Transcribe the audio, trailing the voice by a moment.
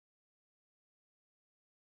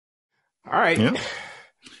All right. Yeah.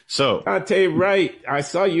 So I'll tell you right. I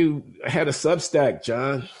saw you had a Substack,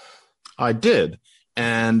 John. I did.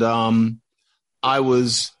 And I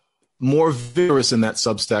was more vigorous in that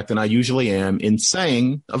Substack than I usually am in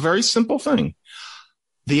saying a very simple thing.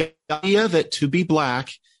 The idea that to be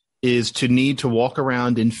black is to need to walk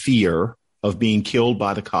around in fear of being killed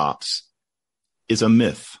by the cops is a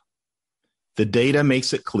myth. The data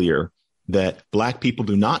makes it clear that black people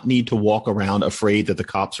do not need to walk around afraid that the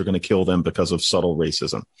cops are going to kill them because of subtle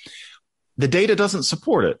racism. The data doesn't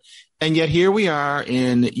support it. And yet here we are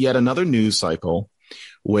in yet another news cycle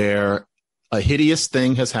where a hideous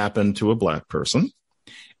thing has happened to a black person.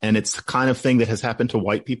 And it's the kind of thing that has happened to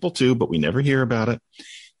white people too, but we never hear about it.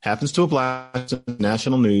 Happens to a black person,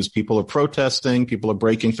 national news. People are protesting. People are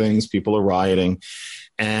breaking things. People are rioting.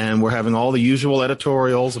 And we're having all the usual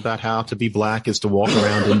editorials about how to be black is to walk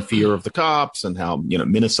around in fear of the cops and how,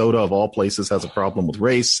 Minnesota of all places has a problem with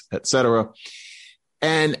race, et cetera.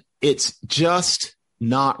 And it's just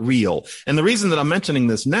not real. And the reason that I'm mentioning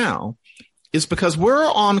this now is because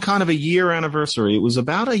we're on kind of a year anniversary. It was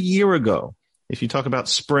about a year ago, if you talk about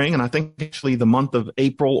spring, and I think actually the month of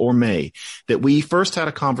April or May, that we first had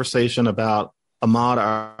a conversation about Ahmaud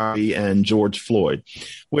Arbery and George Floyd,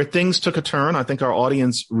 where things took a turn. I think our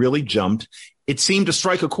audience really jumped. It seemed to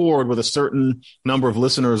strike a chord with a certain number of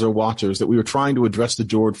listeners or watchers that we were trying to address the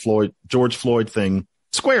George Floyd thing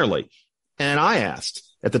squarely. And I asked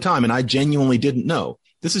at the time, and I genuinely didn't know.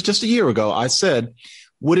 This is just a year ago. I said,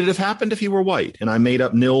 would it have happened if he were white? And I made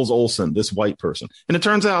up Nils Olson, this white person. And it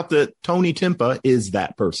turns out that Tony Timpa is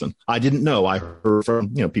that person. I didn't know. I heard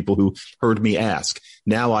from people who heard me ask.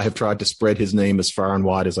 Now I have tried to spread his name as far and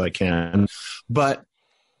wide as I can. But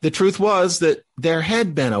the truth was that there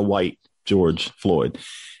had been a white George Floyd.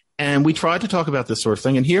 And we tried to talk about this sort of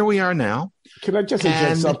thing. And here we are now. Can I just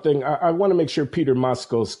interject something? I want to make sure Peter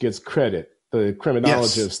Moskos gets credit, the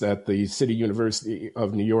criminologist at the City University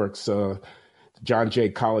of New York's John Jay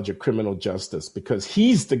College of Criminal Justice, because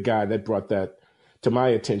he's the guy that brought that to my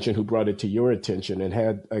attention, who brought it to your attention, and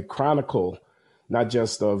had a chronicle, not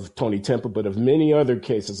just of Tony Temple, but of many other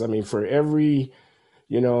cases. I mean, for every,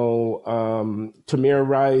 Tamir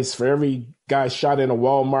Rice, for every guy shot in a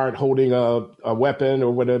Walmart holding a weapon or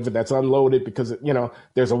whatever that's unloaded because,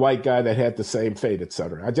 there's a white guy that had the same fate, et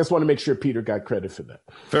cetera. I just want to make sure Peter got credit for that.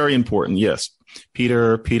 Very important. Yes.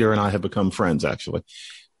 Peter and I have become friends, actually.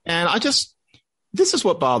 And this is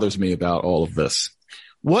what bothers me about all of this.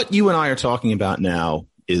 What you and I are talking about now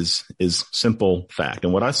is simple fact.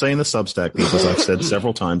 And what I say in the Substack piece, as I've said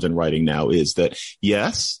several times in writing now, is that,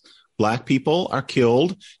 yes, black people are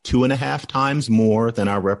killed 2.5 times more than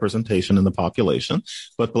our representation in the population,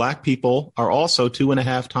 but black people are also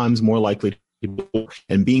 2.5 times more likely to be poor,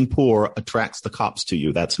 and being poor attracts the cops to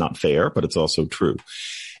you. That's not fair, but it's also true.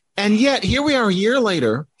 And yet here we are a year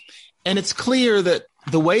later, and it's clear that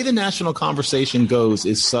the way the national conversation goes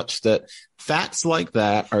is such that facts like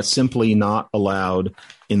that are simply not allowed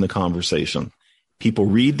in the conversation. People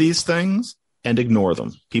read these things and ignore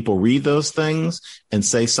them. People read those things and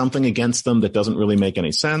say something against them that doesn't really make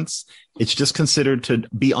any sense. It's just considered to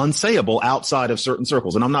be unsayable outside of certain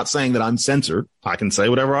circles. And I'm not saying that I'm censored. I can say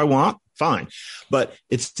whatever I want. Fine. But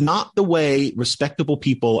it's not the way respectable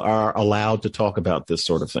people are allowed to talk about this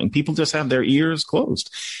sort of thing. People just have their ears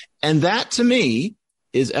closed. And that, to me,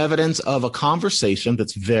 is evidence of a conversation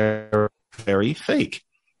that's very, very fake.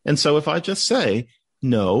 And so if I just say,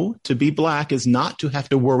 no, to be black is not to have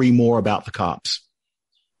to worry more about the cops.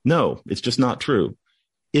 No, it's just not true.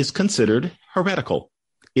 Is considered heretical.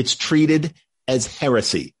 It's treated as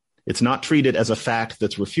heresy. It's not treated as a fact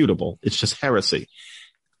that's refutable. It's just heresy.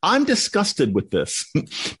 I'm disgusted with this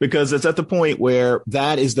because it's at the point where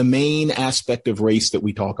that is the main aspect of race that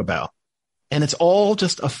we talk about. And it's all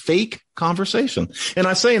just a fake conversation. And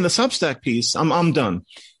I say in the Substack piece, I'm done.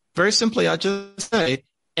 Very simply, I just say,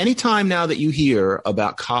 anytime now that you hear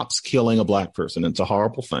about cops killing a black person, it's a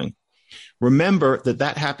horrible thing. Remember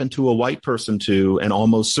that happened to a white person too, and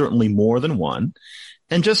almost certainly more than one.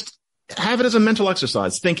 And just have it as a mental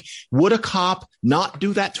exercise. Think, would a cop not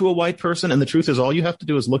do that to a white person? And the truth is, all you have to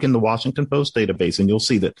do is look in the Washington Post database, and you'll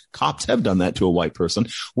see that cops have done that to a white person,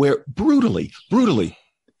 where brutally,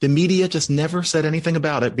 the media just never said anything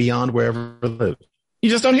about it beyond wherever they live. You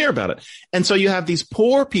just don't hear about it. And so you have these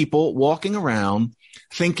poor people walking around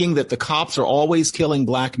thinking that the cops are always killing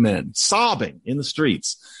black men, sobbing in the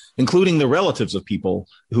streets, including the relatives of people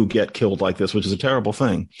who get killed like this, which is a terrible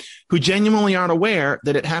thing, who genuinely aren't aware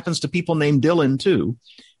that it happens to people named Dylan too,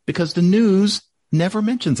 because the news never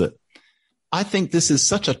mentions it. I think this is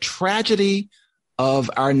such a tragedy of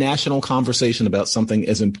our national conversation about something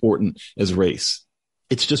as important as race.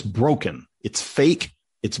 it's just broken. It's fake.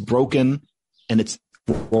 It's broken, and it's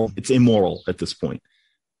immoral at this point.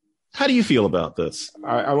 How do you feel about this?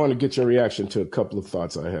 I want to get your reaction to a couple of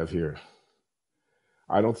thoughts I have here.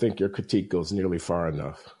 I don't think your critique goes nearly far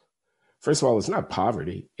enough. First of all, it's not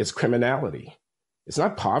poverty. It's criminality. It's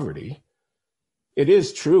not poverty. It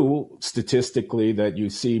is true statistically that you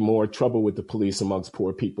see more trouble with the police amongst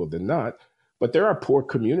poor people than not, but there are poor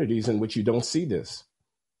communities in which you don't see this.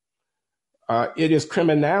 It is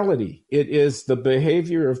criminality. It is the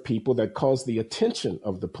behavior of people that calls the attention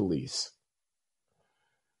of the police.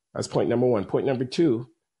 That's point number one. Point number two,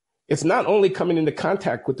 it's not only coming into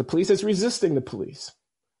contact with the police, it's resisting the police.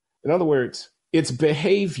 In other words, it's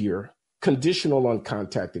behavior conditional on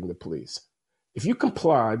contacting the police. If you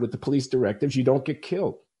comply with the police directives, you don't get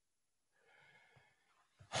killed.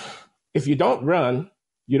 If you don't run,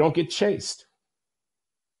 you don't get chased.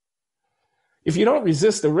 If you don't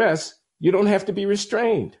resist arrest, you don't have to be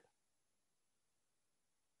restrained.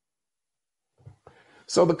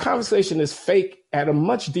 So the conversation is fake at a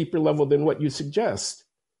much deeper level than what you suggest.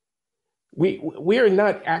 We are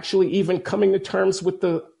not actually even coming to terms with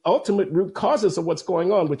the ultimate root causes of what's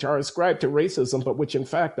going on, which are ascribed to racism, but which in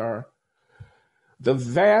fact are the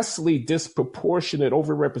vastly disproportionate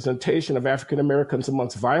overrepresentation of African Americans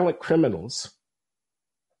amongst violent criminals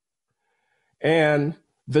and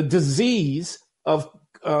the disease of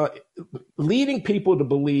leading people to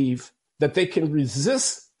believe that they can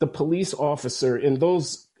resist the police officer in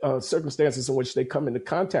those circumstances in which they come into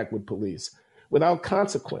contact with police without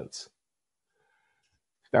consequence.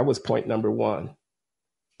 That was point number one.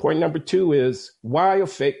 Point number two is, why a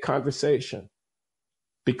fake conversation?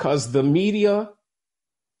 Because the media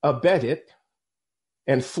abet it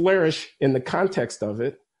and flourish in the context of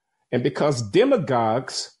it, and because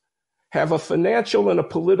demagogues have a financial and a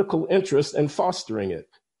political interest in fostering it.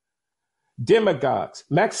 Demagogues.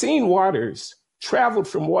 Maxine Waters traveled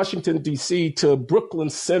from Washington, D.C. to Brooklyn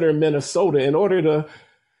Center, Minnesota, in order to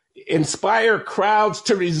inspire crowds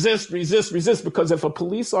to resist, because if a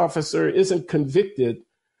police officer isn't convicted,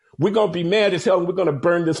 we're going to be mad as hell and we're going to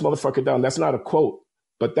burn this motherfucker down. That's not a quote,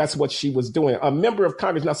 but that's what she was doing. A member of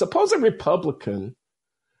Congress. Now, suppose a Republican,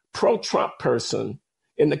 pro-Trump person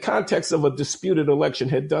in the context of a disputed election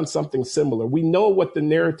had done something similar. We know what the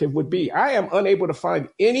narrative would be. I am unable to find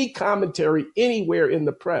any commentary anywhere in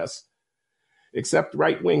the press, except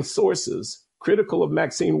right-wing sources, critical of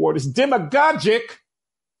Maxine Waters' demagogic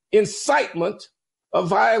incitement of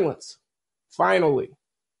violence. Finally,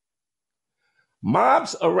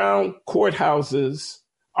 mobs around courthouses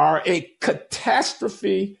are a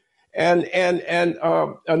catastrophe and an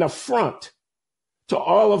affront to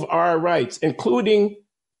all of our rights, including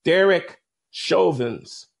Derek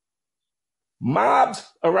Chauvin's. Mobs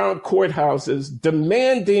around courthouses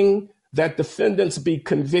demanding that defendants be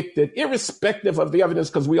convicted, irrespective of the evidence,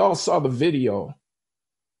 because we all saw the video,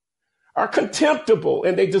 are contemptible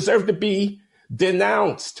and they deserve to be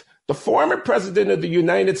denounced. The former president of the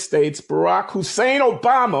United States, Barack Hussein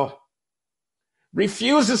Obama,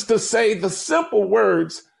 refuses to say the simple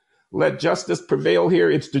words, "Let justice prevail here,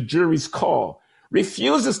 it's the jury's call."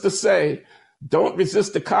 Refuses to say, "Don't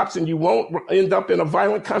resist the cops and you won't end up in a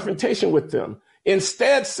violent confrontation with them."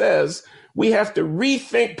 Instead says, we have to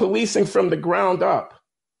rethink policing from the ground up,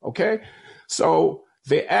 okay? So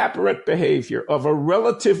the aberrant behavior of a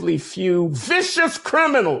relatively few vicious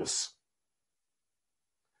criminals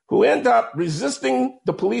who end up resisting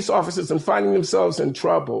the police officers and finding themselves in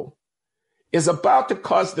trouble is about to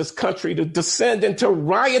cause this country to descend into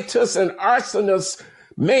riotous and arsonist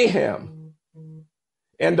mayhem.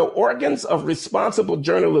 And the organs of responsible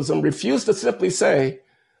journalism refuse to simply say,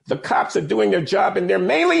 the cops are doing their job and they're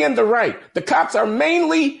mainly in the right. The cops are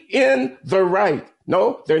mainly in the right.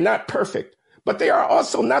 No, they're not perfect, but they are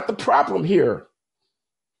also not the problem here.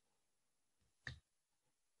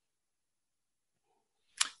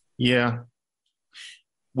 Yeah.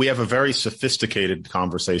 We have a very sophisticated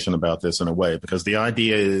conversation about this in a way, because the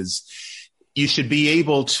idea is you should be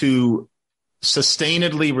able to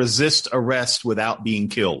sustainedly resist arrest without being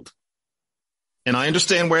killed. And I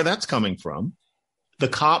understand where that's coming from. The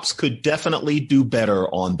cops could definitely do better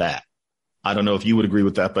on that. I don't know if you would agree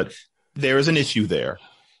with that, but there is an issue there.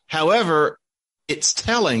 However, it's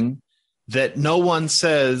telling that no one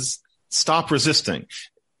says stop resisting.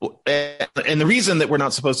 And the reason that we're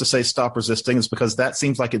not supposed to say stop resisting is because that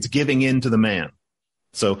seems like it's giving in to the man.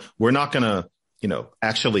 So we're not going to,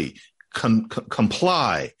 actually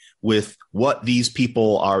comply with what these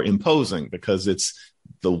people are imposing, because it's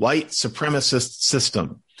the white supremacist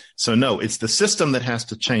system. So no, it's the system that has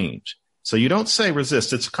to change. So you don't say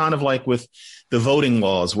resist. It's kind of like with the voting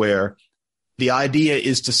laws, where the idea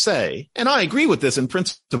is to say, and I agree with this in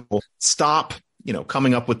principle, stop,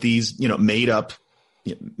 coming up with these, made up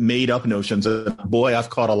notions. Boy,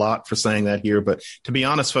 I've caught a lot for saying that here. But to be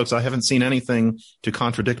honest, folks, I haven't seen anything to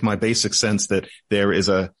contradict my basic sense that there is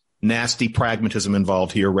a nasty pragmatism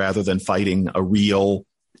involved here rather than fighting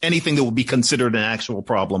anything that will be considered an actual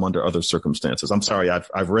problem under other circumstances. I'm sorry.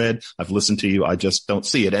 I've read, I've listened to you. I just don't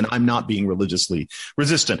see it. And I'm not being religiously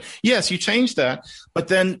resistant. Yes, you changed that. But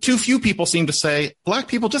then too few people seem to say Black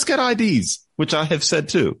people just get IDs, which I have said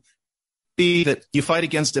too. That you fight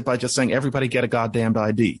against it by just saying everybody get a goddamned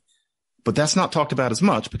ID. But that's not talked about as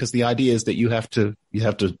much because the idea is that you have to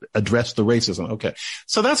address the racism. Okay.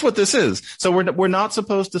 So that's what this is. So we're not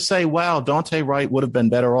supposed to say, wow, Daunte Wright would have been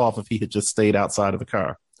better off if he had just stayed outside of the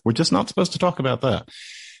car. We're just not supposed to talk about that.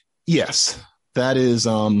 Yes, that is,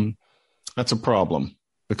 that's a problem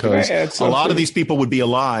because a lot of these people would be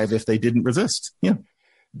alive if they didn't resist. Yeah.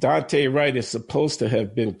 Daunte Wright is supposed to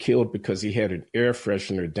have been killed because he had an air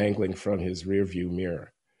freshener dangling from his rearview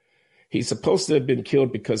mirror. He's supposed to have been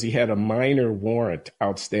killed because he had a minor warrant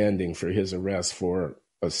outstanding for his arrest for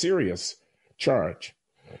a serious charge.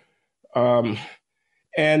 And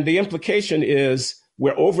the implication is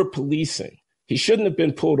we're over-policing. He shouldn't have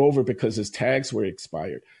been pulled over because his tags were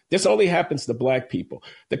expired. This only happens to Black people.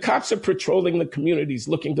 The cops are patrolling the communities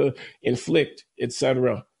looking to inflict, et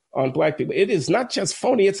cetera, on Black people. It is not just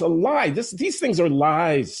phony, it's a lie. These things are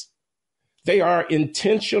lies. They are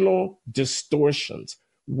intentional distortions.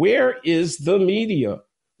 Where is the media?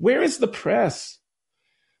 Where is the press?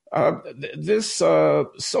 This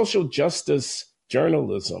social justice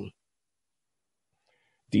journalism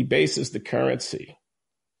debases the currency.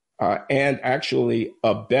 And actually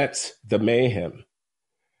abets the mayhem.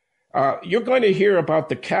 You're going to hear about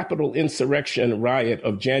the Capitol insurrection riot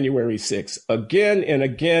of January 6th again and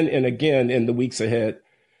again and again in the weeks ahead,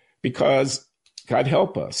 because God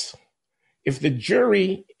help us, if the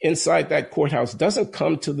jury inside that courthouse doesn't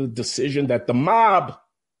come to the decision that the mob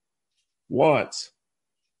wants,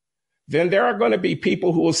 then there are going to be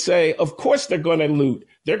people who will say, of course they're going to loot.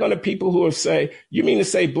 There are going to be people who will say, you mean to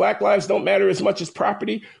say Black lives don't matter as much as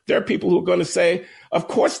property? There are people who are going to say, of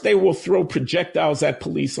course they will throw projectiles at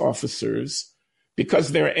police officers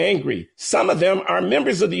because they're angry. Some of them are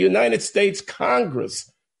members of the United States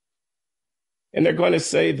Congress. And they're going to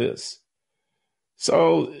say this.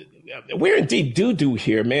 So we're in deep doo-doo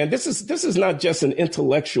here, man. This is not just an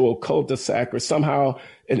intellectual cul-de-sac or somehow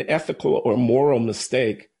an ethical or moral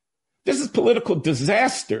mistake. This is political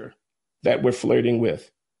disaster that we're flirting with.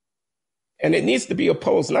 And it needs to be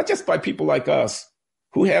opposed, not just by people like us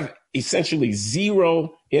who have essentially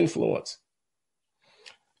zero influence,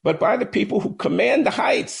 but by the people who command the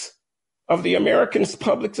heights of the American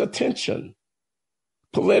public's attention,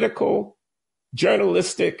 political,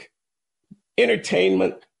 journalistic,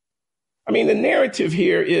 entertainment. I mean, the narrative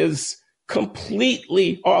here is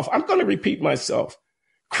completely off. I'm going to repeat myself.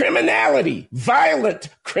 Criminality, violent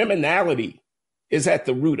criminality is at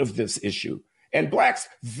the root of this issue. And Blacks'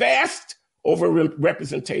 vast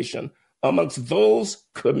overrepresentation amongst those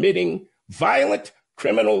committing violent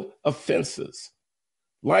criminal offenses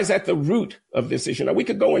lies at the root of this issue. Now, we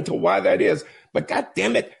could go into why that is, but God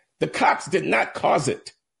damn it, the cops did not cause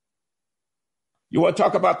it. You want to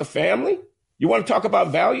talk about the family? You want to talk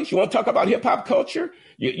about values? You want to talk about hip hop culture?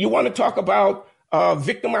 You want to talk about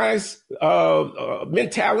victimized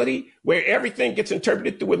mentality where everything gets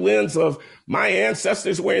interpreted through a lens of my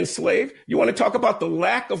ancestors were enslaved? You want to talk about the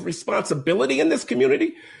lack of responsibility in this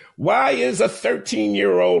community? Why is a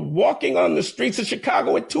 13-year-old walking on the streets of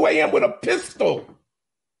Chicago at 2 a.m. with a pistol?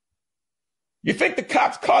 You think the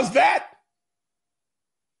cops caused that?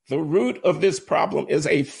 The root of this problem is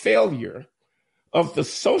a failure of the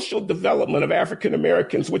social development of African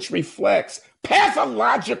Americans, which reflects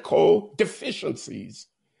pathological deficiencies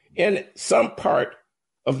in some part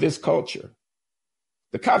of this culture.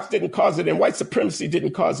 The cops didn't cause it, and white supremacy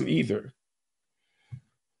didn't cause it either.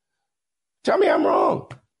 Tell me I'm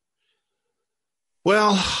wrong.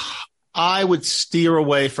 Well, I would steer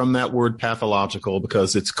away from that word pathological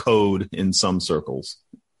because it's code in some circles.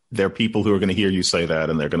 There are people who are going to hear you say that,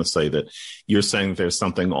 and they're going to say that you're saying that there's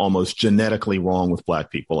something almost genetically wrong with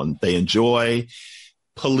Black people, and they enjoy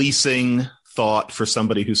policing thought for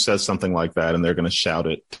somebody who says something like that, and they're going to shout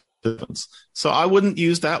it. So I wouldn't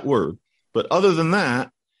use that word. But other than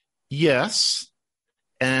that, yes.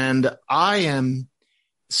 And I am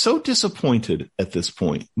so disappointed at this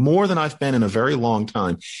point, more than I've been in a very long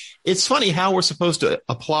time. It's funny how we're supposed to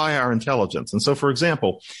apply our intelligence. And so, for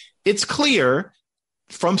example, it's clear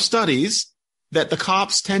from studies that the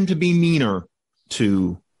cops tend to be meaner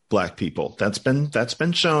to black people. That's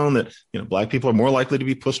been shown that, black people are more likely to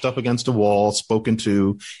be pushed up against a wall, spoken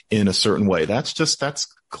to in a certain way. That's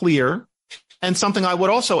clear. And something I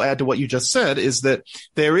would also add to what you just said is that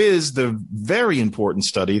there is the very important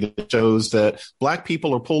study that shows that black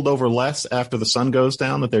people are pulled over less after the sun goes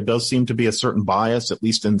down, that there does seem to be a certain bias, at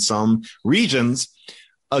least in some regions,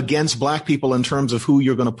 against black people in terms of who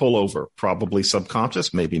you're going to pull over. Probably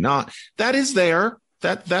subconscious, maybe not. That is there.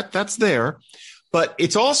 That's there. But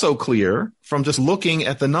it's also clear from just looking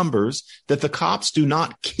at the numbers that the cops do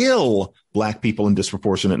not kill black people in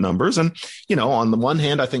disproportionate numbers. And, on the one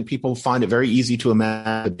hand, I think people find it very easy to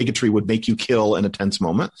imagine that bigotry would make you kill in a tense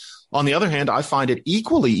moment. On the other hand, I find it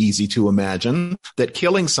equally easy to imagine that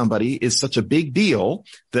killing somebody is such a big deal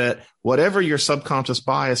that whatever your subconscious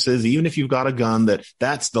bias is, even if you've got a gun,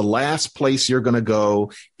 that's the last place you're going to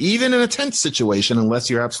go, even in a tense situation, unless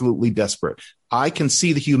you're absolutely desperate. I can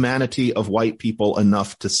see the humanity of white people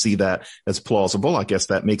enough to see that as plausible. I guess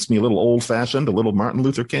that makes me a little old-fashioned, a little Martin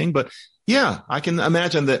Luther King, but yeah, I can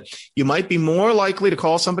imagine that you might be more likely to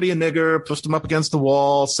call somebody a nigger, push them up against the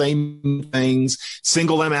wall, say things,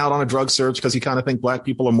 single them out on a drug search because you kind of think black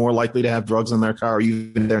people are more likely to have drugs in their car,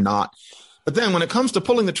 even if they're not. But then when it comes to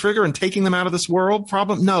pulling the trigger and taking them out of this world,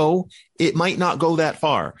 no, it might not go that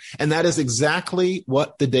far. And that is exactly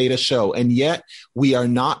what the data show. And yet we are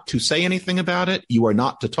not to say anything about it. You are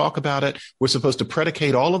not to talk about it. We're supposed to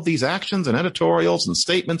predicate all of these actions and editorials and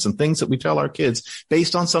statements and things that we tell our kids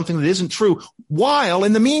based on something that isn't true. While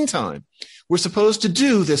in the meantime, we're supposed to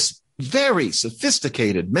do this very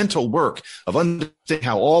sophisticated mental work of understanding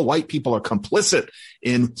how all white people are complicit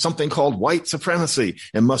in something called white supremacy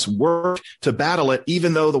and must work to battle it,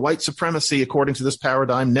 even though the white supremacy, according to this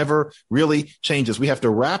paradigm, never really changes. We have to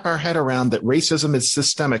wrap our head around that racism is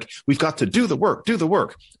systemic. We've got to do the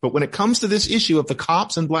work. But when it comes to this issue of the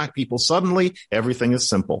cops and black people, suddenly everything is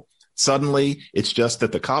simple. Suddenly it's just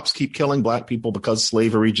that the cops keep killing black people because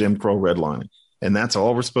slavery, Jim Crow, redlining. And that's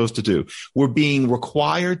all we're supposed to do. We're being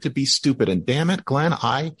required to be stupid. And damn it, Glenn,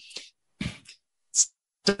 the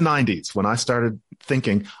 90s, when I started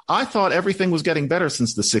thinking, I thought everything was getting better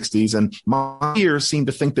since the 60s. And my ears seem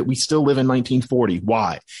to think that we still live in 1940.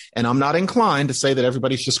 Why? And I'm not inclined to say that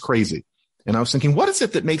everybody's just crazy. And I was thinking, what is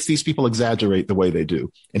it that makes these people exaggerate the way they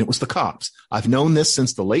do? And it was the cops. I've known this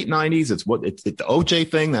since the late 90s. It's the OJ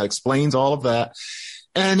thing that explains all of that.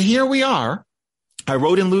 And here we are. I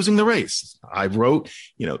wrote in Losing the Race. I wrote,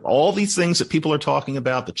 all these things that people are talking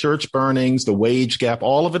about, the church burnings, the wage gap,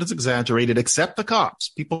 all of it is exaggerated, except the cops.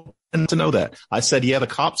 People tend to know that. I said, yeah, the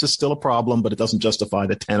cops is still a problem, but it doesn't justify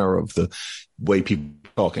the tenor of the way people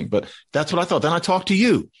are talking. But that's what I thought. Then I talked to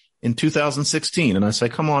you in 2016 and I say,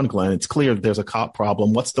 come on, Glenn, it's clear that there's a cop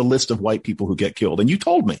problem. What's the list of white people who get killed? And you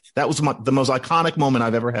told me. That was the most iconic moment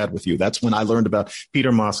I've ever had with you. That's when I learned about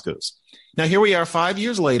Peter Moskos. Now, here we are 5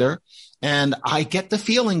 years later. And I get the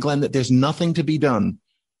feeling, Glenn, that there's nothing to be done.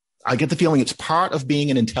 I get the feeling it's part of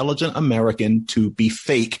being an intelligent American to be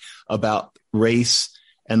fake about race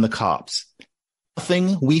and the cops.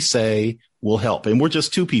 Nothing we say will help. And we're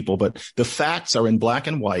just two people, but the facts are in black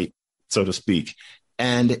and white, so to speak.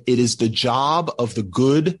 And it is the job of the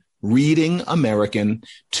good reading American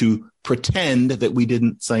to pretend that we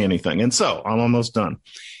didn't say anything. And so I'm almost done.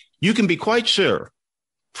 You can be quite sure.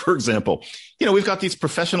 For example, we've got these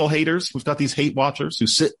professional haters. We've got these hate watchers who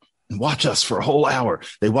sit and watch us for a whole hour.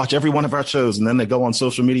 They watch every one of our shows and then they go on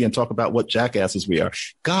social media and talk about what jackasses we are.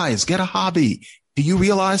 Guys, get a hobby. Do you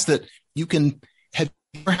realize that have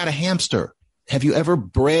you ever had a hamster? Have you ever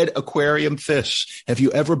bred aquarium fish? Have you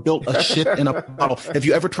ever built a ship in a bottle? Have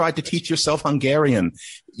you ever tried to teach yourself Hungarian?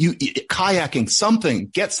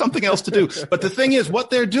 Kayaking, get something else to do. But the thing is, what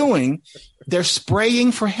they're doing, they're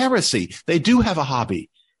spraying for heresy. They do have a hobby.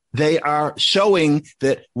 They are showing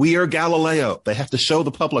that we are Galileo. They have to show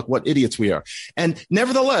the public what idiots we are. And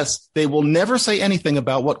nevertheless, they will never say anything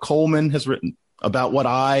about what Coleman has written, about what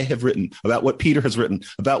I have written, about what Peter has written,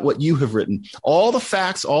 about what you have written. All the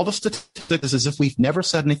facts, all the statistics, as if we've never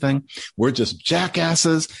said anything. We're just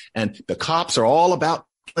jackasses, and the cops are all about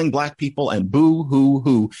killing black people and boo,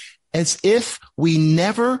 hoo. As if we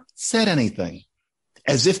never said anything.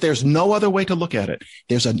 As if there's no other way to look at it.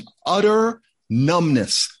 There's an utter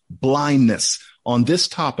numbness, blindness on this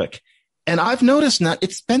topic. And I've noticed now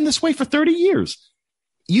it's been this way for 30 years.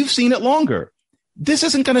 You've seen it longer. This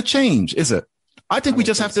isn't going to change, is it? I think we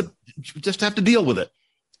just have to deal with it.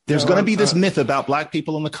 There's going to be this myth about black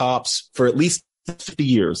people and the cops for at least 50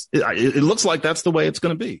 years. It looks like that's the way it's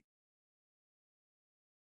going to be.